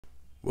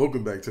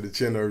Welcome back to the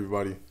channel,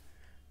 everybody.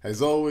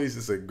 As always,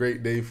 it's a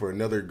great day for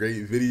another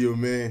great video,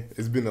 man.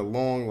 It's been a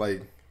long,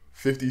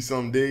 50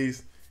 some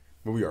days,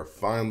 but we are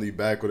finally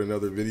back with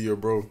another video,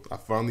 bro. I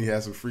finally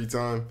had some free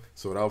time,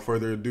 so without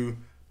further ado,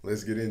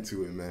 let's get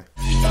into it, man.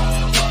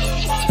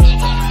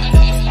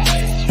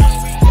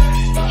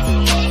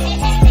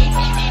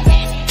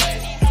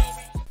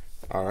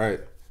 All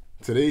right,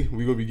 today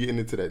we're gonna be getting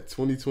into that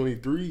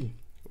 2023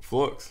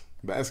 Flux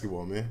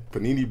basketball, man.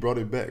 Panini brought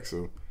it back,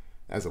 so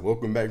as a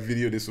welcome back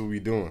video, this is what we're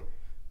doing.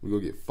 We're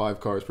gonna get 5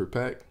 cards per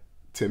pack,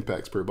 10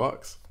 packs per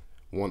box,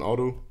 1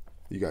 auto.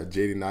 You got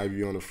Jaden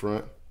Ivey on the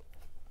front.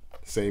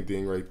 Same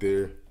thing right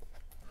there.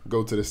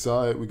 Go to the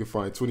side, we can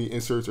find 20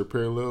 inserts or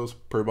parallels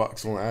per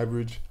box on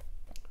average.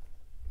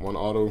 1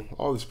 auto,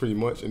 all this pretty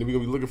much. And then we're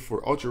gonna be looking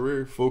for ultra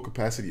rare full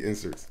capacity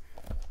inserts.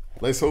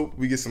 Let's hope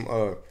we get some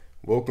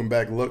welcome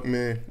back luck,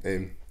 man,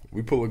 and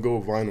we pull a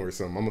gold vinyl or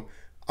something.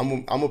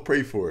 I'm gonna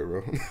pray for it,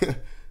 bro.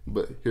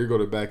 But here go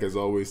the back as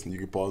always, and you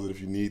can pause it if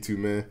you need to,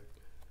 man.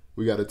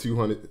 We got a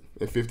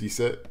 250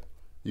 set.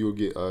 You will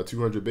get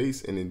 200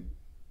 base and then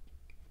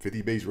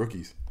 50 base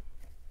rookies.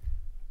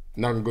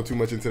 Not gonna go too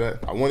much into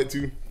that. I wanted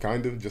to,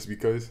 kind of, just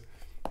because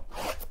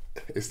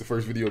it's the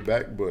first video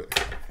back, but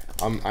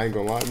I ain't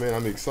gonna lie, man,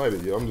 I'm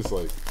excited, yo. I'm just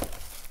like,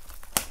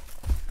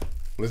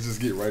 let's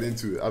just get right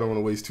into it. I don't want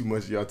to waste too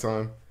much of y'all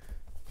time,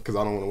 because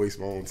I don't want to waste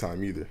my own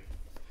time either.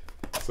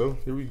 So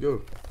here we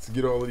go. Let's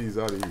get all of these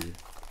out of here.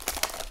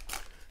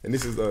 And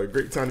this is a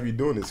great time to be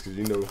doing this because,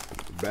 you know,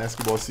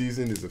 basketball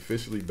season is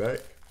officially back.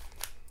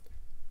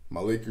 My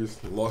Lakers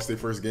lost their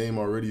first game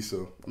already,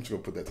 so I'm just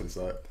going to put that to the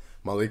side.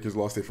 My Lakers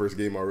lost their first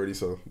game already,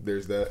 so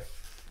there's that.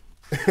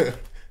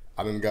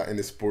 I done got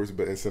into sports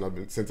betting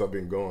since I've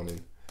been gone,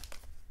 and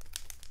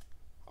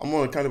I'm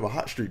on kind of a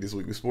hot streak this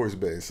week with sports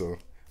betting, so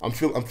I'm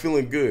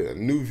feeling good. A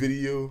new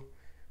video.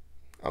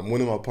 I'm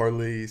winning my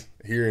parlays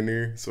here and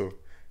there, so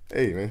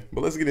hey, man.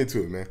 But let's get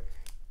into it, man.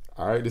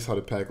 All right, this is how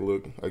the pack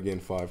look. Again,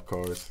 5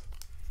 cards.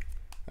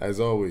 As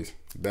always,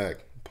 back.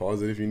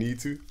 Pause it if you need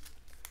to.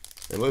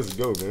 And let's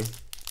go, man.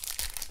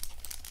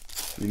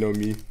 You know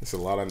me. It's a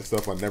lot of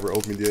stuff I never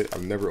opened yet.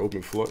 I've never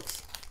opened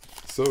Flux.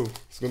 So,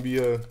 it's going to be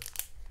a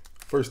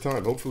first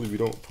time. Hopefully, we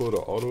don't pull the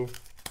auto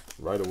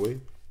right away.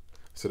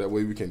 So that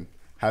way we can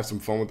have some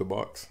fun with the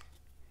box.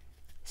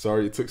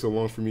 Sorry it took so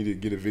long for me to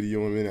get a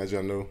video in. As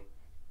y'all know,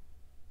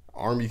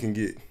 Army can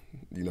get,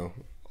 you know,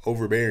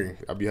 overbearing.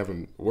 I'll be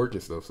having work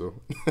and stuff, so.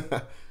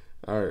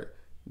 All right,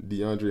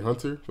 DeAndre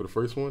Hunter for the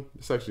first one.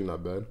 It's actually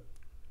not bad.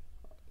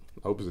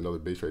 I hope it's another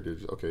base right there.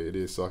 Okay, it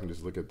is, so I can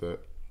just look at that.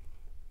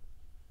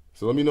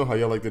 So let me know how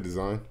y'all like the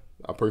design.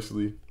 I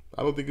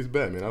don't think it's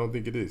bad, man. I don't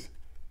think it is.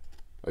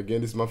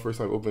 Again, this is my first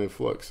time opening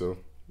Flux, so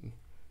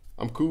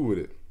I'm cool with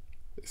it.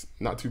 It's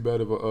not too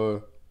bad of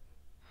a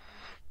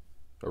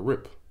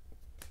rip.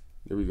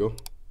 There we go.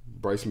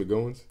 Bryce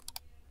McGowan's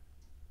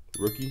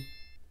rookie.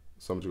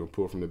 So I'm just gonna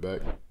pull from the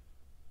back.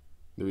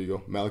 There we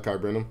go. Malachi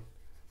Brenham.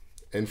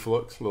 And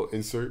Flux, little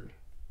insert.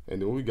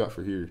 And then what we got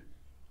for here?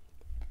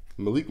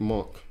 Malik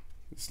Monk.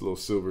 This little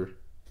silver.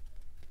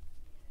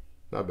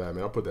 Not bad,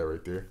 man. I'll put that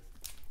right there.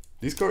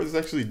 These cards is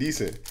actually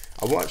decent.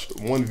 I watched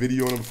one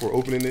video on them before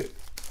opening it.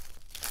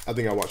 I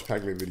think I watched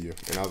Pac-Man video.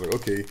 And I was like,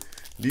 okay,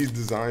 these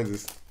designs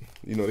is,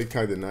 you know, they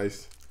kind of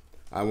nice.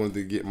 I wanted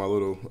to get my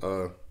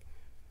little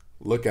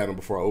look at them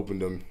before I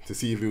opened them to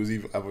see if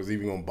I was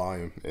even gonna buy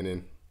them. And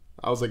then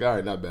I was like, all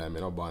right, not bad,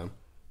 man. I'll buy him.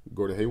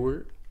 Gordon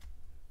Hayward.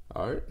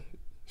 All right.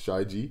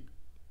 Shy G.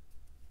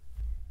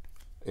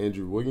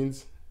 Andrew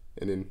Wiggins.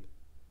 And then,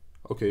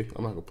 okay,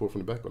 I'm not going to pull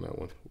from the back on that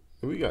one.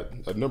 And we got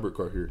a number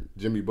card here.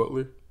 Jimmy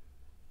Butler.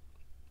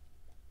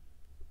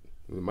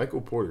 And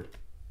Michael Porter.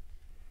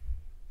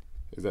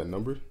 Is that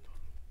numbered?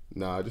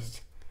 Nah,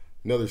 just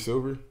another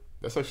silver.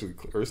 That's actually,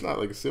 or it's not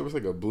like a silver. It's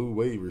like a blue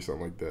wave or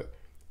something like that.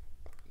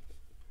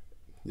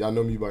 Y'all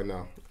know me by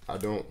now. I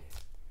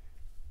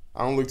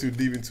don't look too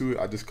deep into it.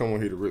 I just come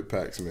on here to rip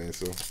packs, man.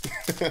 So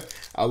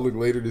I'll look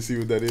later to see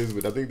what that is,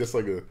 but I think that's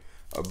like a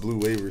blue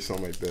wave or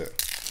something like that.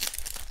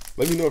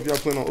 Let me know if y'all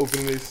plan on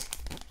opening this.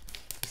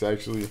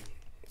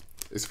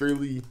 It's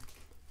fairly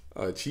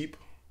cheap.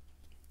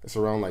 It's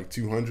around like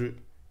 200.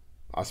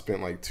 I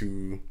spent like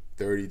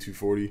 230,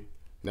 240.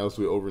 That was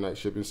with overnight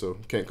shipping, so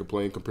can't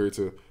complain compared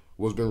to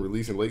what's been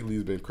releasing lately.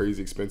 It's been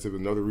crazy expensive.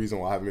 Another reason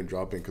why I haven't been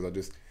dropping, because I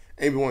just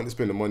ain't been wanting to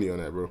spend the money on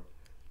that, bro.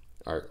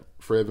 All right,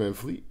 Fred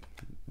VanVleet.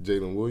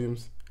 Jalen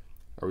Williams.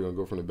 Are we going to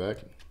go from the back?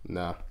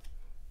 Nah.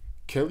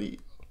 Kelly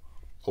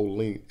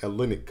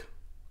Olynyk.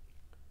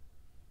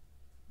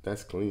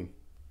 That's clean.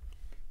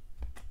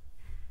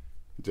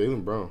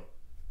 Jaylen Brown.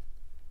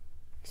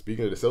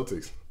 Speaking of the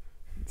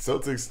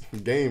Celtics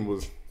game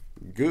was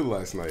good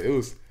last night. It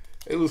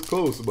was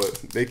close,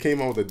 but they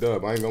came out with a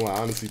dub. I ain't going to lie.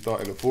 I honestly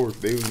thought in the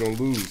fourth they was going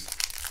to lose.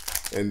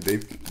 And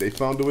they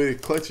found a way to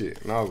clutch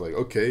it. And I was like,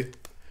 okay.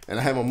 And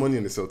I had my money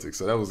in the Celtics,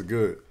 so that was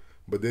good.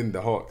 But then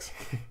the Hawks.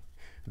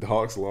 The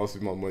Hawks lost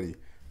me my money.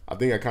 I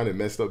think I kind of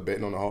messed up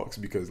betting on the Hawks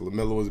because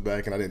LaMelo was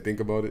back and I didn't think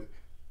about it.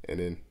 And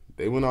then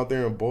they went out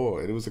there and balled,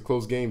 and it was a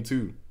close game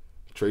too.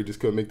 Trey just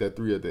couldn't make that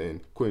 3 at the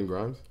end. Quentin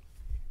Grimes.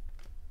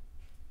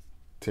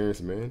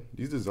 Terrence Mann.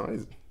 These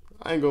designs,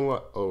 I ain't gonna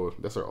lie. Oh,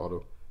 that's our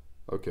auto.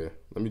 Okay,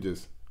 let me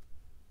just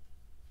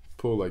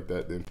pull like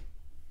that then.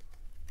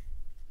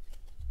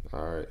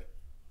 All right.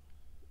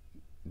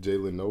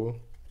 Jalen Noah.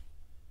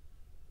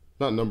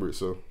 Not numbered,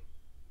 so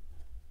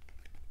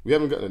we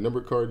haven't gotten a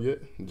numbered card yet.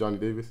 Johnny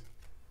Davis.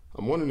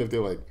 I'm wondering if they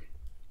like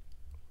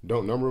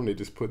don't number them. They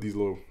just put these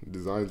little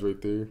designs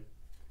right there.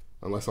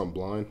 Unless I'm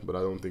blind, but I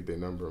don't think they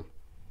number them.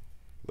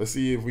 Let's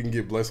see if we can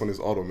get blessed on this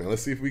auto, man.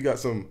 Let's see if we got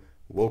some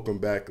welcome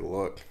back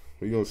luck.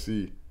 We gonna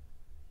see.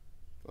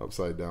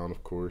 Upside down,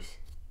 of course.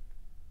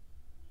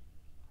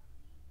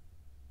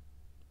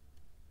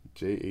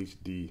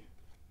 JHD.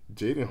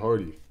 Jaden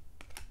Hardy.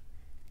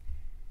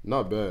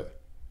 Not bad.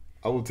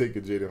 I will take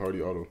a Jaden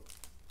Hardy auto.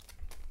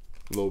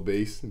 Low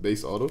base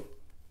auto.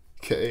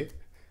 Okay.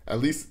 At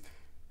least,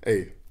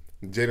 hey,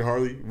 Jaden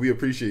Hardy, we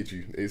appreciate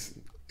you.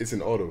 It's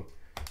an auto.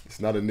 It's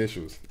not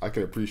initials. I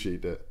can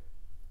appreciate that.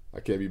 I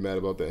can't be mad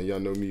about that. And y'all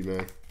know me,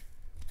 man.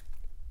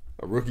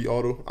 A rookie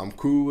auto, I'm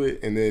cool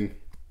with. And then,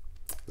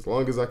 as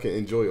long as I can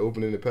enjoy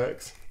opening the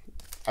packs,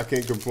 I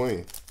can't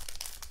complain.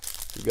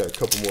 We got a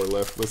couple more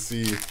left. Let's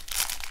see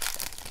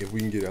if we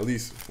can get at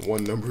least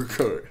one number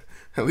card.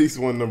 At least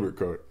one number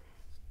card.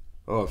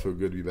 Oh, I feel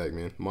good to be back,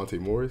 man. Monte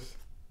Morris.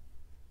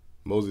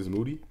 Moses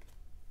Moody.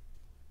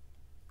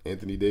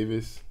 Anthony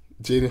Davis.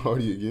 Jaden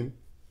Hardy again.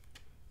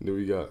 And then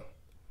we got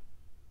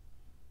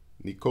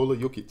Nikola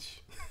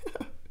Jokic.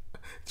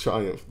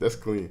 Triumph. That's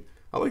clean.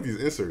 I like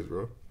these inserts,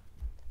 bro.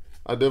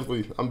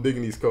 I'm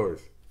digging these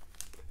cards.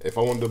 If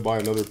I wanted to buy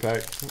another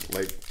pack,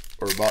 like,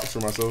 or a box for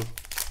myself,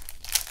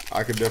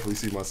 I could definitely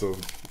see myself.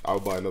 I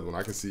would buy another one.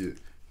 I can see it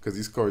because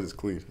these cards is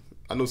clean.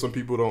 I know some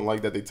people don't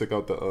like that they took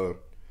out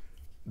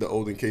the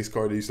old encase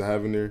card they used to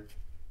have in there.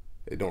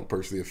 It don't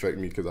personally affect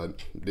me because I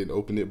didn't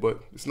open it,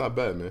 but it's not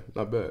bad, man.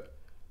 Not bad.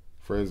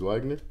 Franz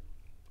Wagner,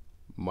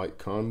 Mike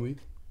Conley,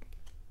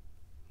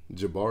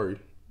 Jabari,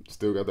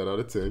 still got that out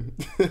of 10.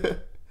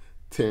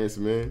 Terrence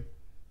Mann,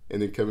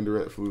 and then Kevin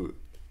Durant fluid.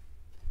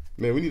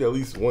 Man, we need at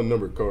least one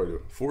numbered card,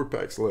 though. 4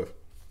 packs left.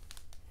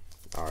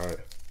 All right.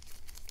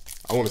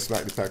 I want to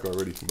smack the pack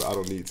already, but I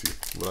don't need to.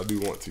 But I do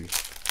want to.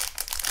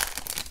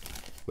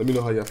 Let me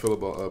know how y'all feel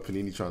about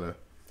Panini trying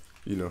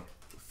to,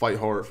 fight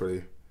hard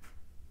for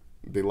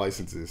their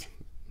licenses.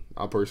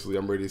 I'm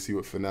ready to see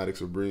what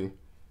Fanatics will bring.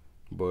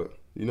 But,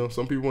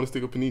 some people want to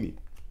stick with Panini.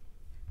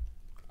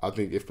 I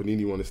think if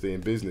Panini want to stay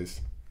in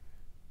business,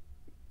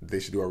 they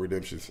should do our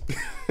redemptions.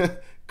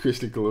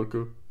 Christian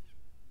Coloco.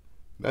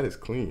 That is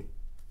clean.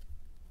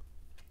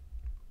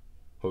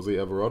 Jose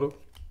Alvarado.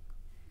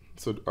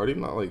 So are they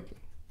not like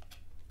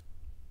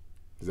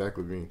Zach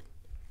LaVine?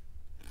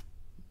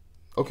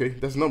 Okay,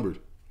 that's numbered.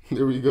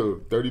 There we go.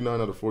 39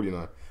 out of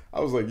 49. I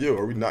was like, yo,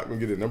 are we not going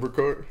to get a number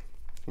card?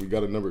 We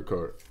got a number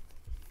card.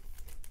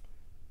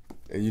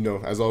 And,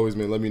 as always,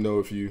 man, let me know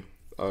if you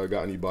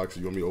got any boxes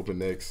you want me to open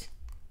next.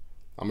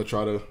 I'm going to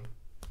try to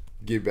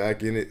get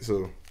back in it.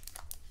 So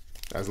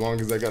as long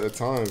as I got the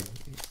time,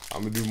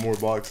 I'm going to do more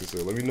boxes.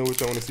 So let me know what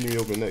y'all want to see me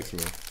open next,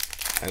 man.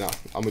 And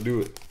I'm going to do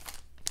it.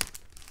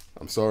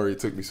 I'm sorry it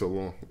took me so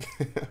long.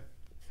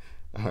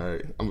 All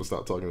right, I'm going to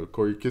stop talking to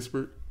Corey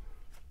Kispert.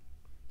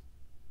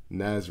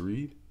 Naz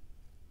Reid.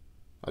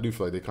 I do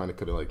feel like they kind of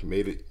could have like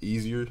made it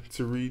easier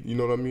to read. You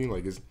know what I mean?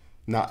 Like it's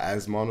not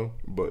as mono,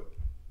 but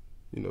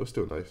it's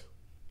still nice.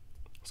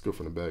 Let's go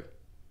from the back.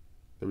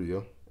 There we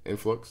go.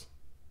 Flux.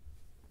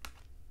 I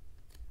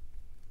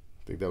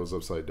think that was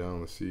upside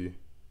down. Let's see.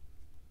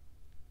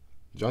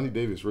 Johnny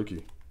Davis,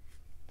 rookie.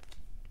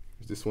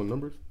 Is this one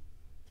numbered?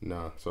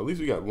 Nah. So at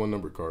least we got one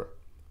numbered card.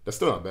 That's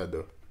still not bad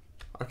though.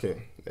 I can't.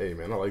 Hey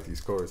man, I like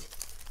these cards.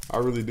 I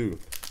really do.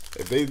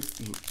 If they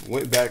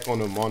went back on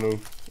the mono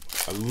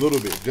a little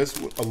bit, just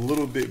a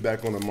little bit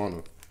back on the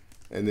mono,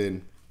 and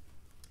then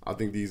I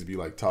think these would be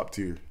like top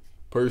tier,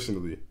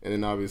 personally. And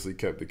then obviously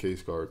kept the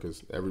case card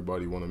because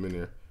everybody want them in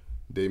there.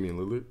 Damian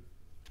Lillard,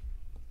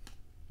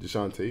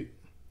 Deshaun Tate,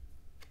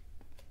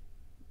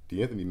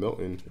 DeAnthony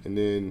Melton, and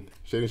then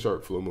Shaden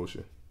Sharp flow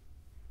motion.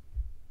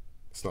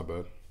 It's not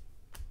bad.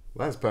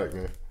 Last pack,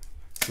 man.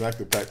 Smack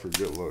the pack for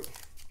good luck.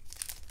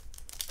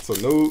 So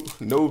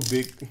no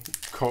big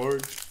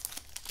cards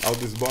out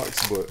this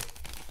box, but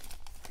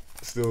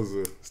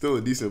still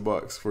a decent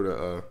box for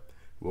the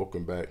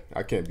welcome back.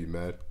 I can't be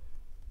mad.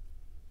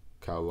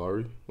 Kyle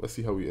Lowry. Let's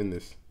see how we end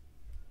this.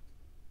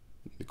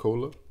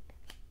 Nicola,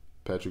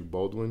 Patrick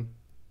Baldwin.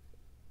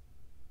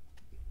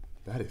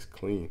 That is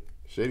clean.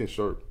 Shaden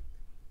Sharp.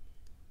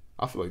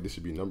 I feel like this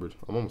should be numbered.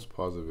 I'm almost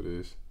positive it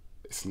is.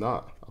 It's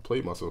not. I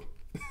played myself.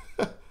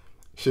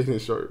 Shaden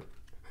Sharp.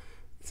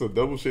 So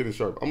double Shaden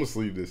Sharp. I'm gonna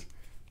sleeve this.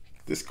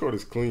 This card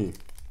is clean.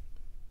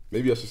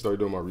 Maybe I should start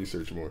doing my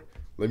research more.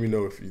 Let me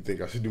know if you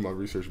think I should do my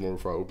research more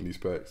before I open these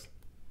packs.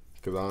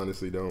 Because I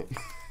honestly don't.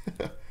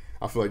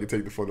 I feel like it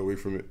take the fun away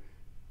from it.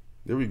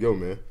 There we go,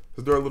 man.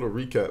 Let's do our little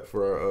recap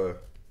for our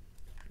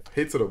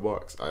hits of the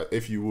box,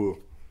 if you will.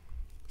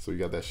 So you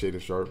got that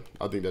Shaden Sharp.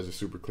 I think that's just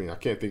super clean. I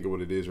can't think of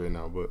what it is right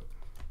now, but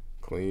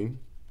clean.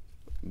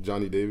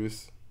 Johnny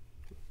Davis.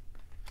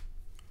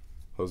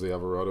 Jose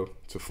Alvarado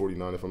to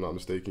 49, if I'm not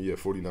mistaken. Yeah,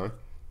 49.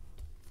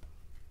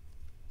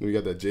 Then we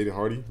got that Jaden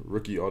Hardy,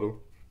 rookie auto.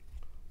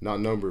 Not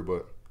number,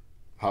 but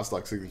hot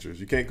stock signatures.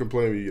 You can't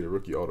complain when you get a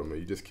rookie auto, man.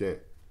 You just can't.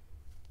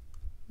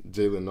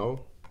 Jalen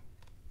Noel.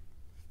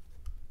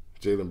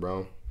 Jalen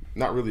Brown.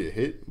 Not really a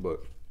hit,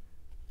 but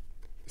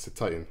it's a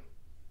Titan.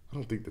 I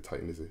don't think the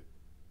Titan is it.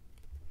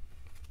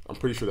 I'm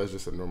pretty sure that's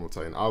just a normal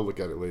Titan. I'll look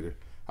at it later.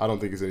 I don't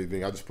think it's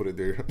anything. I just put it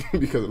there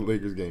because of the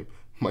Lakers game.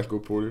 Michael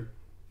Porter.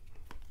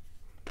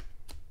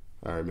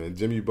 All right, man.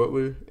 Jimmy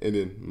Butler and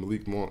then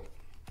Malik Monk.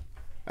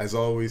 As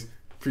always,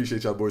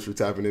 appreciate y'all boys for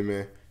tapping in,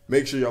 man.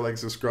 Make sure y'all like and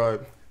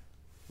subscribe.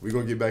 We're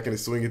going to get back in the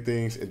swing of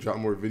things and drop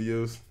more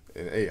videos.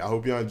 And, hey, I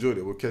hope y'all enjoyed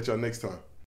it. We'll catch y'all next time.